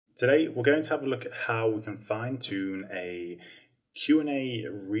Today we're going to have a look at how we can fine-tune a Q&A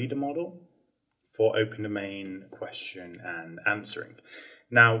reader model for open domain question and answering.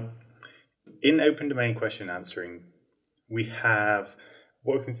 Now, in open domain question and answering, we have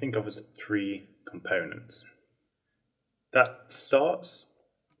what we can think of as three components. That starts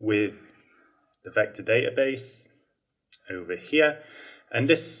with the vector database over here, and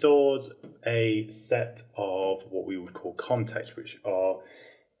this stores a set of what we would call context, which are,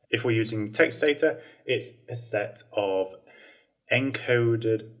 if we're using text data, it's a set of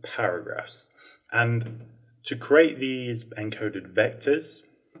encoded paragraphs. And to create these encoded vectors,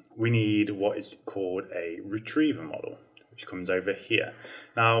 we need what is called a retriever model, which comes over here.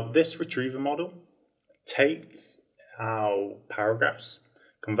 Now, this retriever model takes our paragraphs,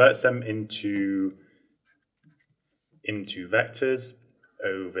 converts them into vectors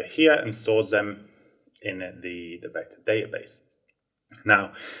over here, and stores them in the vector database.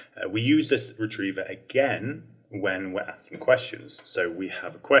 Now, we use this retriever again when we're asking questions. So we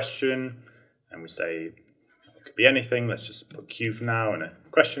have a question and we say it could be anything. Let's just put Q for now and a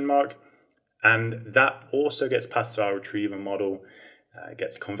question mark. And that also gets passed to our retriever model,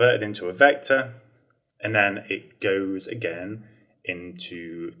 gets converted into a vector, and then it goes again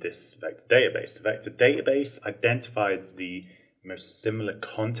into this vector database. The vector database identifies the most similar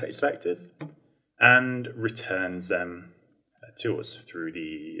context vectors and returns them to us through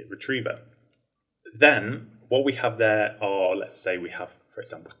the retriever. Then what we have there are, let's say we have, for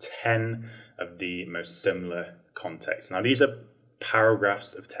example, 10 of the most similar contexts. Now, these are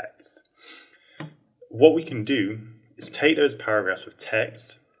paragraphs of text. What we can do is take those paragraphs of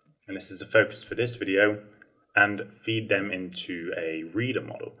text, and this is the focus for this video, and feed them into a reader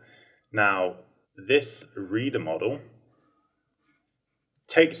model. Now, this reader model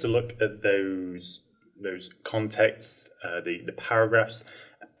takes a look at those contexts, the paragraphs,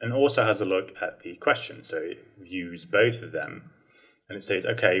 and also has a look at the question. So it views both of them, and it says,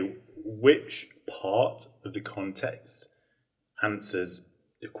 okay, which part of the context answers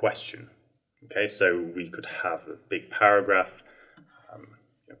the question? Okay, so we could have a big paragraph.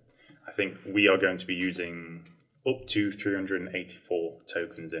 I think we are going to be using up to 384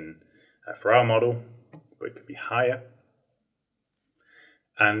 tokens in for our model, but it could be higher.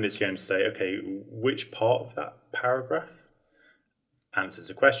 And it's going to say, okay, which part of that paragraph answers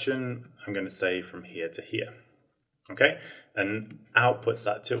the question? I'm going to say from here to here. Okay, and outputs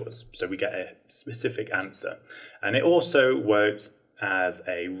that to us. So we get a specific answer. And it also works as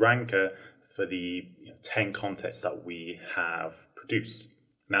a ranker for the 10 contexts that we have produced.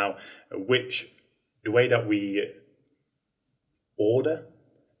 Now, the way that we order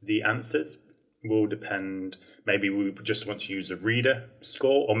the answers will depend. Maybe we just want to use a reader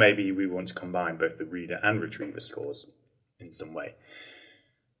score, or maybe we want to combine both the reader and retriever scores in some way.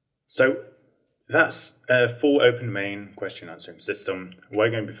 So that's a full open domain question answering system.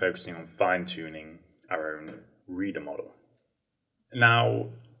 We're going to be focusing on fine-tuning our own reader model. Now,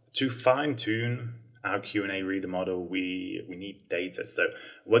 to fine-tune our Q&A reader model, we need data. So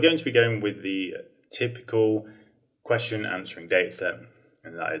we're going to be going with the typical question answering dataset,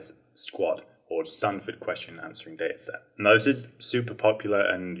 and that is SQUAD, or Stanford question answering dataset. Now, this is super popular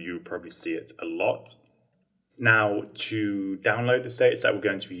and you probably see it a lot. Now, to download this dataset, we're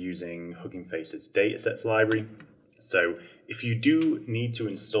going to be using Hugging Face's datasets library. So if you do need to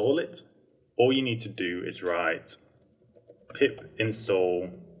install it, all you need to do is write pip install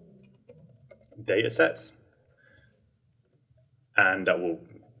datasets, and that will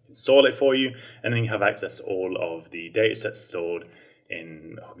install it for you, and then you have access to all of the datasets stored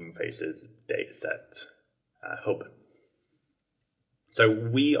in Hugging Face's dataset hub. So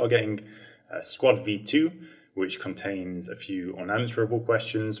we are getting SQUAD v2, which contains a few unanswerable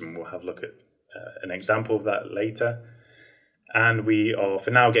questions, and we'll have a look at an example of that later. And we are,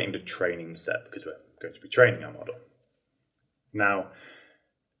 for now, getting the training set because we're going to be training our model. Now,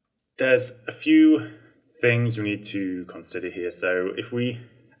 there's a few things we need to consider here. So if we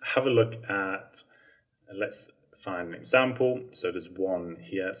have a look at, let's find an example. So there's one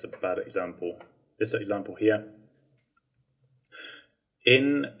here, it's a bad example. This example here.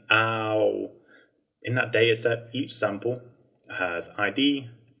 In that data set, each sample has ID,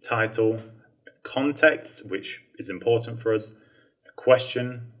 title, context, which is important for us, a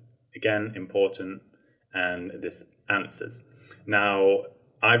question, again, important, and this answers. Now,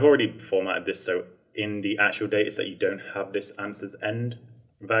 I've already formatted this, so in the actual data set, you don't have this answers end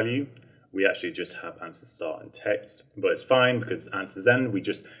value. We actually just have answers start and text, but it's fine because answers end, we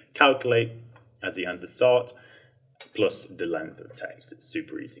just calculate as the answers start plus the length of text. It's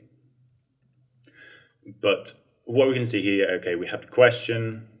super easy. But what we can see here, okay, we have the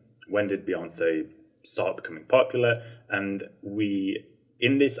question, when did Beyonce start becoming popular? And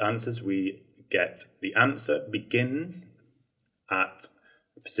in these answers, we get the answer begins at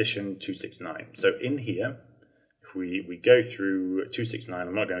position 269. So in here, if we go through 269,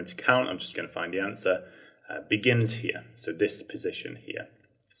 I'm not going to count, I'm just going to find the answer, begins here. So this position here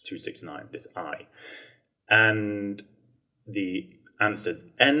is 269, this I. And the answers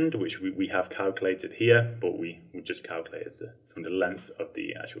end, which we have calculated here, but we just calculated from the length of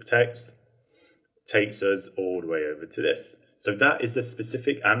the actual text, takes us all the way over to this. So that is the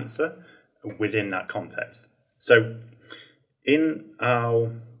specific answer within that context. So when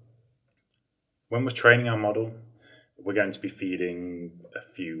we're training our model, we're going to be feeding a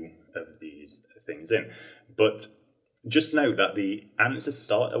few of these things in. But just note that the answer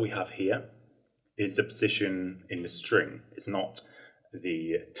start that we have here is the position in the string. It's not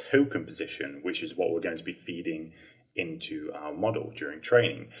the token position, which is what we're going to be feeding into our model during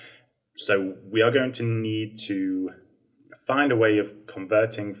training. So we are going to need to find a way of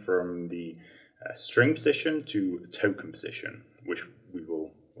converting from the string position to token position, which we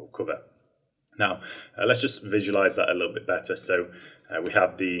will cover. Now, let's just visualize that a little bit better. So we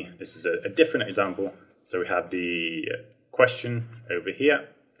have this is a different example. So we have the question over here.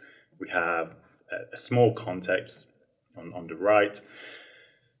 We have a small context on the right.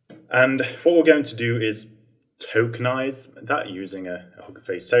 And what we're going to do is tokenize that using a Hugging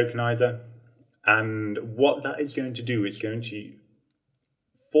Face tokenizer. And what that is going to do is going to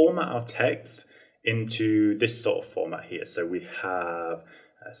format our text into this sort of format here. So we have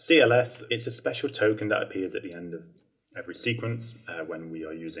CLS. It's a special token that appears at the end of every sequence when we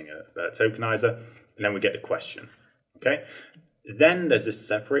are using a tokenizer. And then we get the question. Okay. Then there's this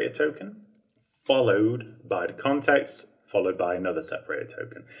separator token, followed by the context, followed by another separator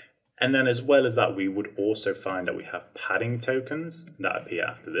token. And then as well as that, we would also find that we have padding tokens that appear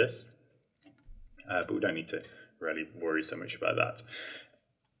after this. But we don't need to really worry so much about that.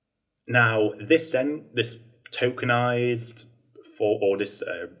 Now, this tokenized this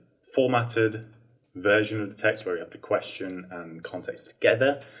formatted version of the text where we have the question and context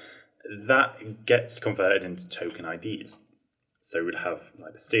together, that gets converted into token IDs. So we'd have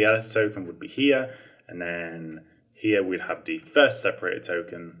like the CLS token would be here, and then here we'd have the first separator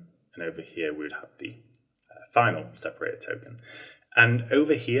token, and over here we'd have the final separator token. And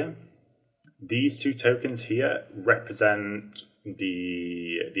over here, these two tokens here represent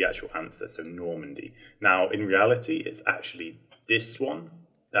the actual answer, so Normandy. Now, in reality, it's actually this one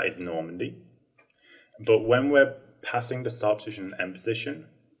that is Normandy. But when we're passing the start position and end position,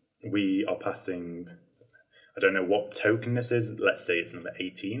 we are passing, I don't know what token this is, let's say it's number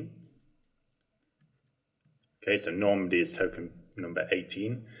 18. Okay, so Normandy is token number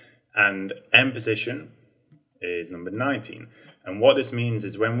 18, and end position is number 19. And what this means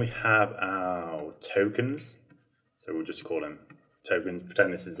is when we have our tokens, so we'll just call them tokens,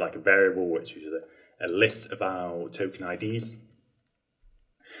 pretend this is like a variable, which is a list of our token IDs.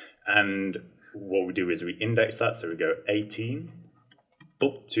 And what we do is we index that, so we go 18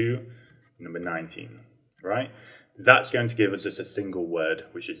 up to number 19, right? That's going to give us just a single word,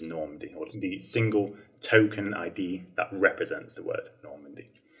 which is Normandy, or the single token ID that represents the word Normandy.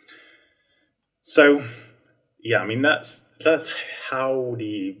 So, yeah, I mean, that's how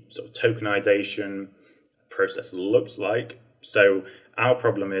the sort of tokenization process looks like. So our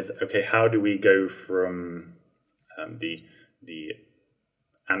problem is, okay, how do we go from the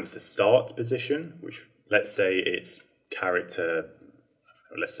answer start position, which let's say it's character,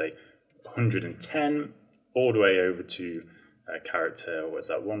 let's say 110, all the way over to character, what's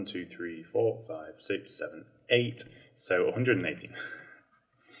that, 1, 2, 3, 4, 5, 6, 7, 8, so 118.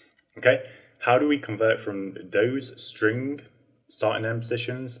 Okay, how do we convert from those string start and end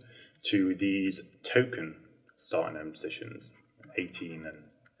positions to these token start and end positions, 18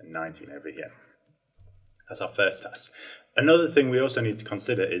 and 19 over here? That's our first task. Another thing we also need to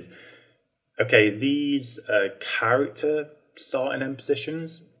consider is, okay, these character start and end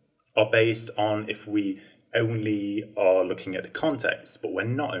positions are based on if we only are looking at the context, but we're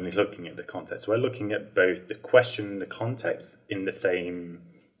not only looking at the context, we're looking at both the question and the context in the same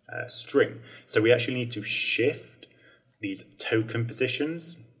string. So we actually need to shift these token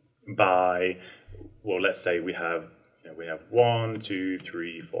positions by, well, let's say we have 1, 2,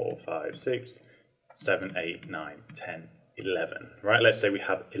 3, 4, 5, 6, 7, 8, 9, 10, 11, right? Let's say we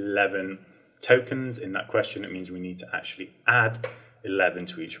have 11 tokens in that question. It means we need to actually add 11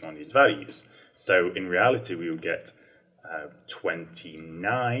 to each one of these values. So in reality, we will get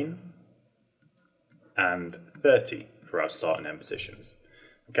 29 and 30 for our start and end positions.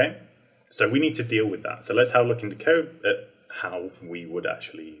 Okay, so we need to deal with that. So let's have a look in the code at how we would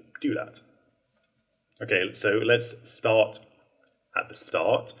actually do that. Okay, so let's start at the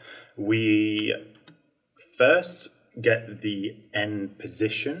start. We first get the end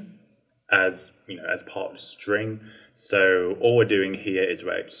position as as part of the string. So all we're doing here is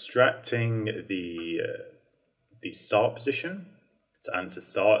we're extracting the start position. So answer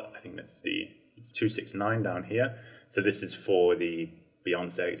start, I think it's 269 down here. So this is for the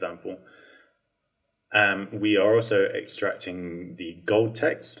Beyonce example. We are also extracting the gold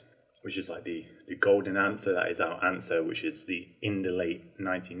text, which is like the golden answer. That is our answer, which is in the late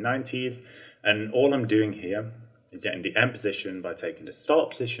 1990s. And all I'm doing here is getting the end position by taking the start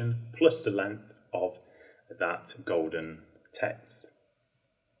position plus the length of that golden text.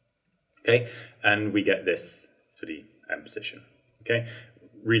 Okay, and we get this for the end position. Okay,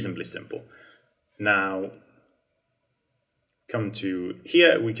 reasonably simple. Now, come to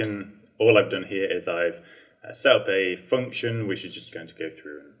here, all I've done here is I've set up a function which is just going to go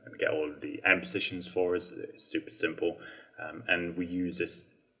through and get all of the end positions for us. It's super simple. And we use this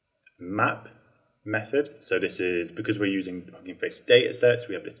map method. So this is because we're using Hugging Face data sets,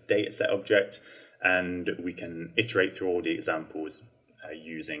 we have this data set object, and we can iterate through all the examples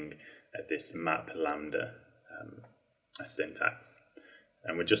using this map lambda syntax.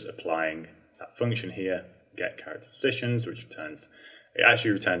 And we're just applying that function here, get character positions, which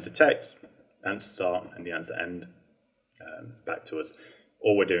actually returns the text, answer start, and the answer end back to us.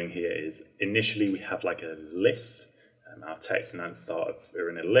 All we're doing here is initially we have like a list. Our text and answer start are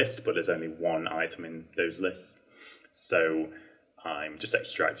in a list, but there's only one item in those lists. So I'm just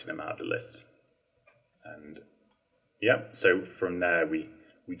extracting them out of the list. And yeah, so from there we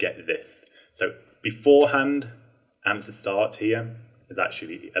get this. So beforehand, answer start here is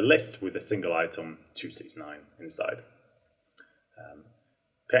actually a list with a single item 269 inside.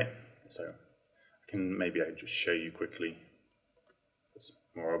 Okay, so maybe I just show you quickly. It's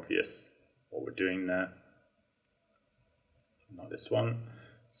more obvious what we're doing there. Not this one.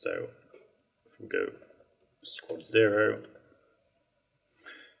 So if we go squad 0,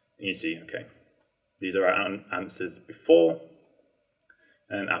 you see, okay, these are our answers before,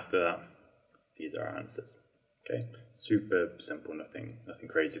 and after that, these are our answers. Okay, super simple, nothing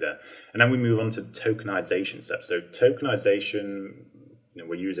crazy there. And then we move on to the tokenization step. So tokenization,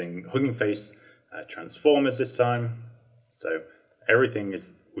 we're using Hugging Face transformers this time. So everything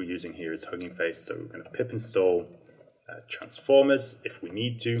we're using here is Hugging Face. So we're going to pip install transformers if we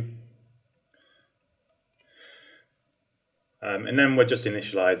need to. And then we're just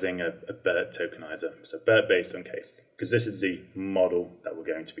initializing a BERT tokenizer. So BERT based on case, because this is the model that we're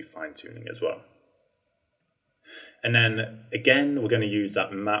going to be fine tuning as well. And then again, we're going to use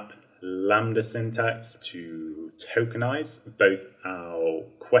that map lambda syntax to tokenize both our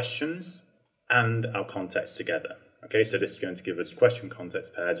questions and our context together. Okay, so this is going to give us question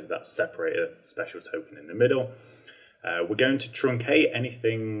context pairs with that separator special token in the middle. We're going to truncate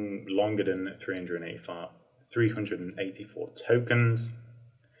anything longer than 384 tokens.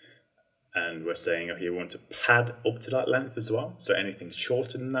 And we're saying here we want to pad up to that length as well. So anything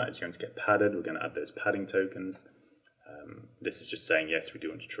shorter than that is going to get padded. We're going to add those padding tokens. This is just saying, yes, we do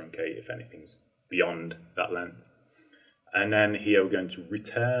want to truncate if anything's beyond that length. And then here we're going to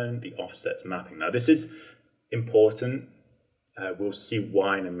return the offsets mapping. Now this is important. We'll see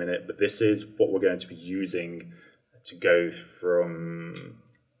why in a minute, but this is what we're going to be using to go from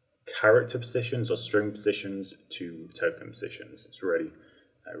character positions or string positions to token positions. It's really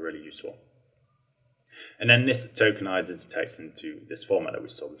useful. And then this tokenizes the text into this format that we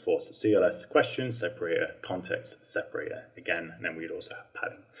saw before. So CLS question, separator, context, separator again, and then we'd also have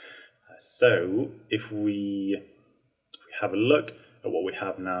padding. So if we have a look at what we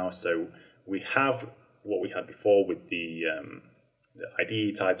have now, so we have what we had before with the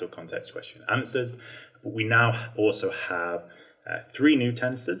ID, title, context, question, answers, but we now also have 3 new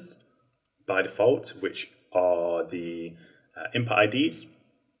tensors by default, which are the input IDs,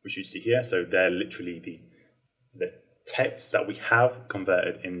 which you see here. So they're literally the text that we have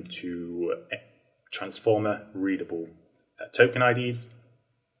converted into transformer readable token IDs.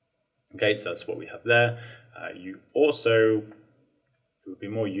 Okay, so that's what we have there. It would be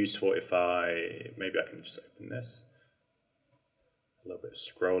more useful if maybe I can just open this. A little bit of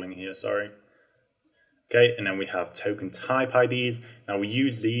scrolling here, sorry. Okay, and then we have token type IDs. Now we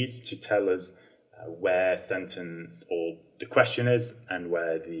use these to tell us where sentence or the question is and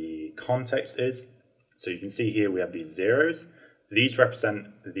where the context is. So you can see here we have these zeros. These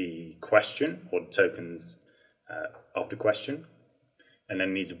represent the question or the tokens of the question. And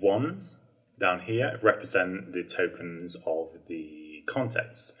then these ones down here represent the tokens of the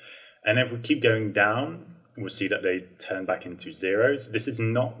context. And if we keep going down, we'll see that they turn back into zeros. This is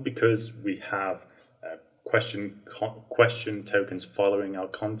not because we have question tokens following our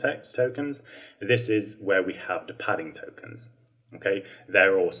context tokens. This is where we have the padding tokens. Okay,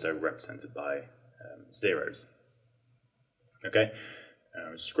 they're also represented by zeros. Okay,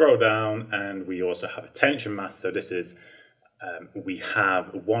 scroll down, and we also have attention mass. So this is we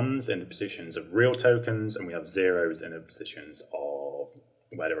have ones in the positions of real tokens, and we have zeros in the positions of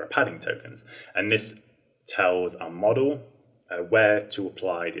where there are padding tokens. And this tells our model where to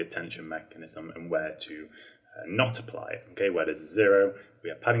apply the attention mechanism and where to not apply it. Okay, where there's a zero, we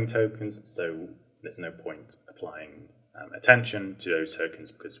have padding tokens, so there's no point applying attention to those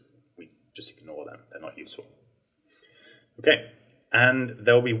tokens because we just ignore them, they're not useful. Okay, and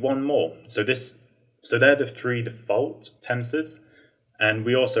there'll be one more. So they're the three default tensors, and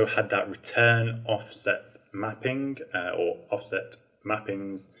we also had that return offset mapping or offset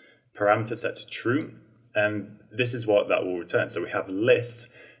mappings parameter set to true. And this is what that will return. So we have list,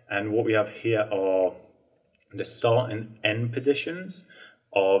 and what we have here are the start and end positions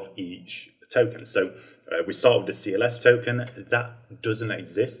of each token. So we start with the CLS token. That doesn't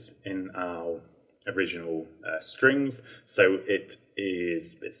exist in our original strings. So it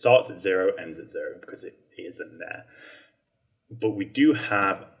starts at 0, ends at 0 because it isn't there. But we do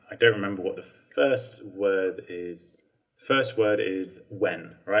have, I don't remember what the first word is. First word is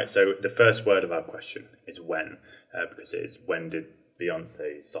when, right? So the first word of our question is when, because it is when did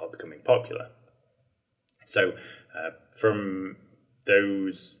Beyonce start becoming popular? So from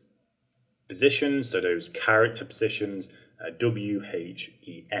those positions, so those character positions, W, H,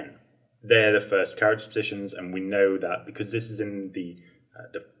 E, N, they're the first character positions, and we know that because this is in the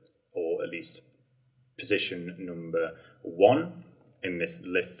or at least position number 1 in this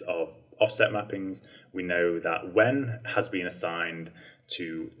list of offset mappings, we know that when has been assigned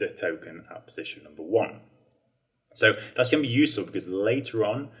to the token at position number 1. So that's going to be useful because later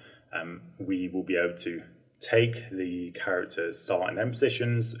on we will be able to take the character's start and end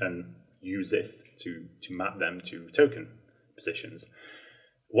positions and use this to map them to token positions.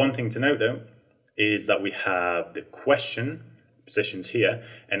 One thing to note though is that we have the question positions here,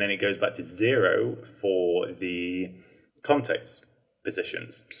 and then it goes back to 0 for the context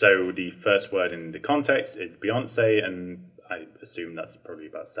positions. So the first word in the context is Beyonce, and I assume that's probably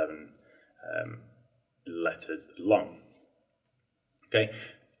about 7 letters long. Okay,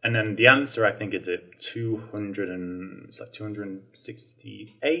 and then the answer I think is at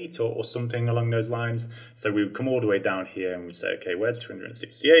 268 or something along those lines. So we would come all the way down here and we say, okay, where's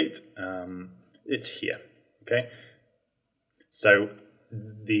 268? It's here. Okay, so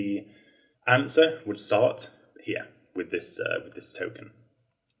the answer would start here with this token.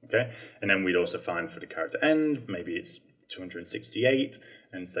 Okay, and then we'd also find for the character end, maybe it's 268,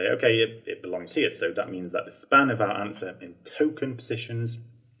 and say, okay, it belongs here. So that means that the span of our answer in token positions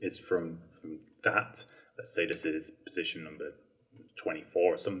is from that. Let's say this is position number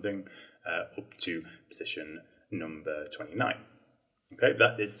 24 or something, up to position number 29. Okay,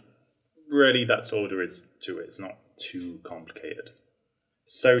 that's all there is to it. It's not too complicated.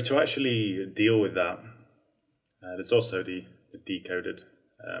 So to actually deal with that, there's also the decoded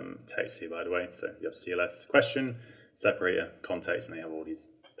text here, by the way. So you have CLS question, separator, context, and they have all these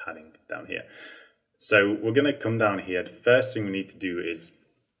padding down here. So we're going to come down here. The first thing we need to do is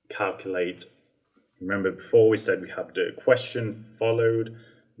calculate. Remember before we said we have the question followed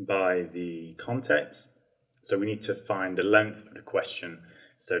by the context. So we need to find the length of the question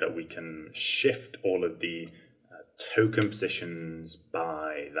so that we can shift all of the token positions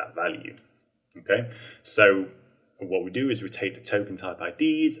by that value. Okay, so what we do is we take the token type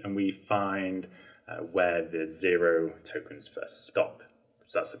IDs and we find where the 0 tokens first stop.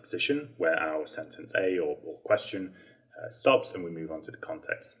 So that's a position where our sentence A or question stops, and we move on to the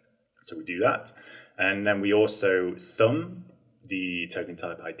context. So we do that, and then we also sum the token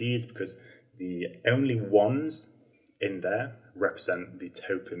type IDs because the only ones in there represent the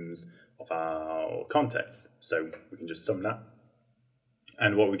tokens of our context. So we can just sum that,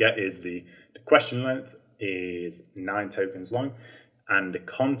 and what we get is the question length is 9 tokens long, and the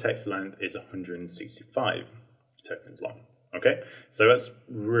context length is 165 tokens long. Okay, so that's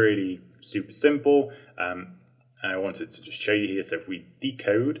really super simple. I wanted to just show you here. So if we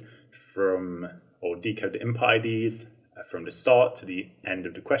decode decode the input IDs from the start to the end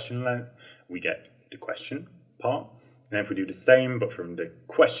of the question length, we get the question part. And if we do the same, but from the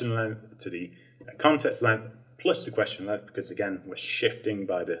question length to the context length plus the question length, because again, we're shifting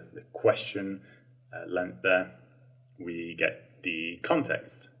by the question length there, we get the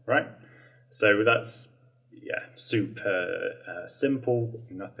context, right? So that's, yeah, super simple,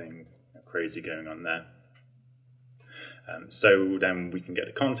 nothing crazy going on there. So then we can get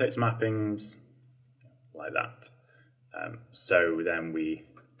the context mappings like that. So then we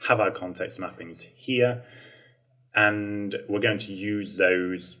have our context mappings here, and we're going to use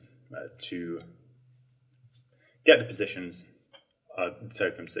those to get the positions,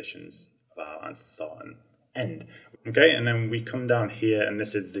 token positions of our answer start and end. Okay, and then we come down here, and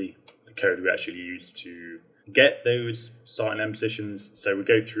this is the code we actually use to get those start and end positions. So we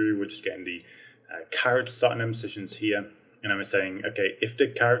go through, we're just getting the character start and end positions here, and then we're saying, okay, if the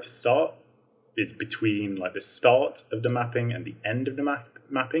character start is between like the start of the mapping and the end of the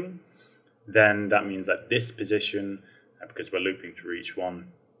mapping, then that means that this position, because we're looping through each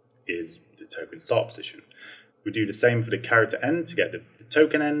one, is the token start position. We do the same for the character end to get the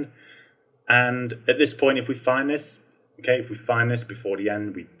token end, and at this point, if we find this, okay, if we find this before the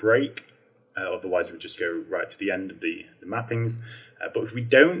end, we break. Otherwise, we just go right to the end of the mappings. But if we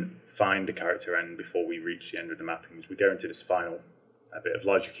don't find the character end before we reach the end of the mappings, we go into this final bit of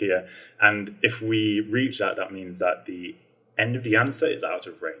logic here. And if we reach that, that means that the end of the answer is out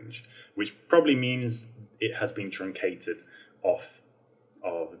of range, which probably means it has been truncated off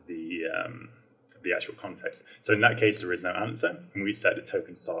of the actual context. So in that case, there is no answer, and we set the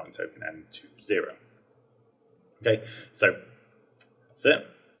token start and token end to 0. Okay, so that's it.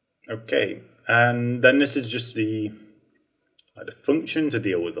 Okay, and then this is just the function to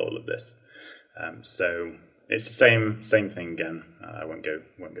deal with all of this. So it's the same thing again. I won't go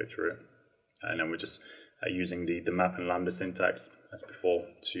through it. And then we're just using the map and lambda syntax as before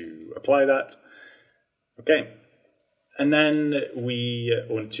to apply that. Okay, and then we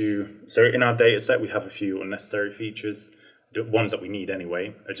want to, so in our data set we have a few unnecessary features. The ones that we need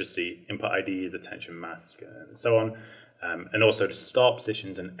anyway are just the input IDs, attention mask, and so on. And also the start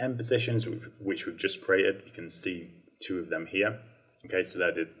positions and end positions, which we've just created. You can see 2 of them here. Okay, so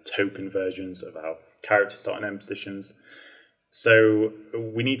they're the token versions of our character start and end positions. So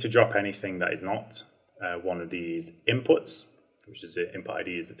we need to drop anything that is not one of these inputs, which is the input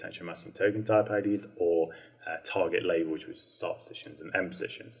IDs, attention mask, and token type IDs, or target label, which was start positions and end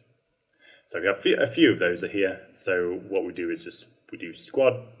positions. So we have a few of those are here. So what we do is we do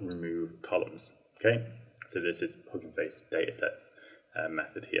squad remove columns. Okay. So this is Hugging Face datasets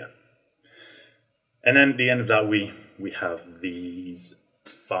method here. And then at the end of that, we have these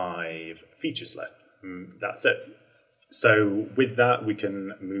 5 features left. That's it. So with that, we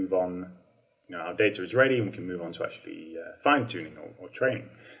can move on. Our data is ready, and we can move on to actually fine-tuning or training.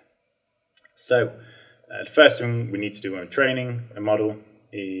 So the first thing we need to do when training a model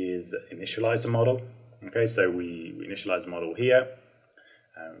is initialize the model. Okay, so we initialize the model here,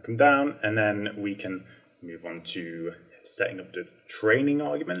 come down, and then we can move on to setting up the training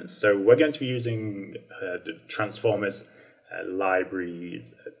arguments. So we're going to be using the Transformers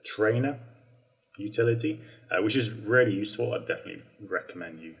libraries trainer utility, which is really useful. I'd definitely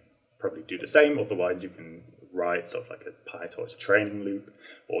recommend you probably do the same. Otherwise, you can write sort of like a PyTorch training loop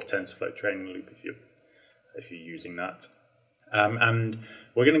or TensorFlow training loop if you're using that. And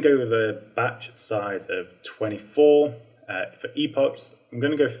we're going to go with a batch size of 24 for epochs. I'm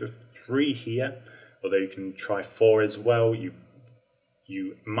going to go for 3 here. Although you can try 4 as well, you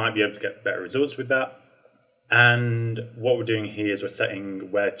might be able to get better results with that. And what we're doing here is we're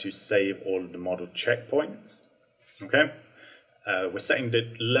setting where to save all of the model checkpoints. Okay, we're setting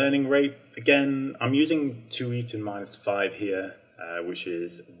the learning rate. Again, I'm using 2e to the -5 here, which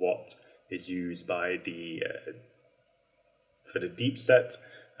is what is used by for the deep set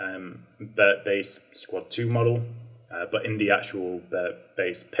BERT-based Squad 2 model. But in the actual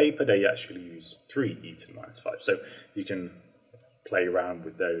base paper, they actually use 3e to the -5. So you can play around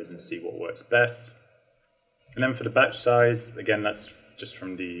with those and see what works best. And then for the batch size, again, that's just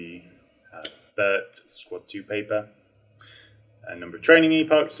from the BERT Squad 2 paper. Number of training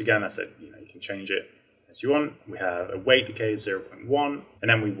epochs, again, I said, you can change it as you want. We have a weight decay of 0.1, and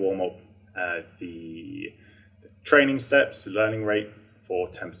then we warm up the training steps, the learning rate, for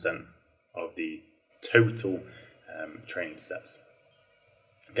 10% of the total training steps.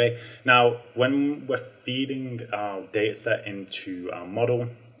 Okay, now when we're feeding our data set into our model,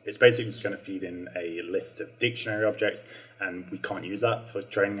 it's basically just going to feed in a list of dictionary objects, and we can't use that for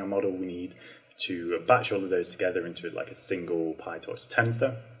training our model. We need to batch all of those together into like a single PyTorch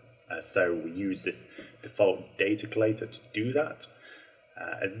tensor. So we use this default data collator to do that.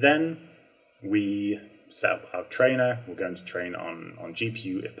 And then we set up our trainer. We're going to train on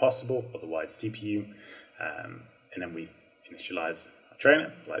GPU if possible, otherwise CPU. And then we initialize our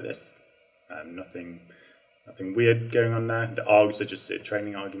trainer like this. Nothing weird going on there. The args are just the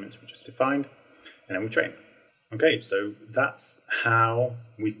training arguments we just defined, and then we train. Okay, so that's how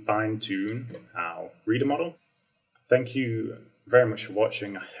we fine-tune our reader model. Thank you very much for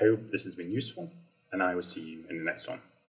watching. I hope this has been useful, and I will see you in the next one.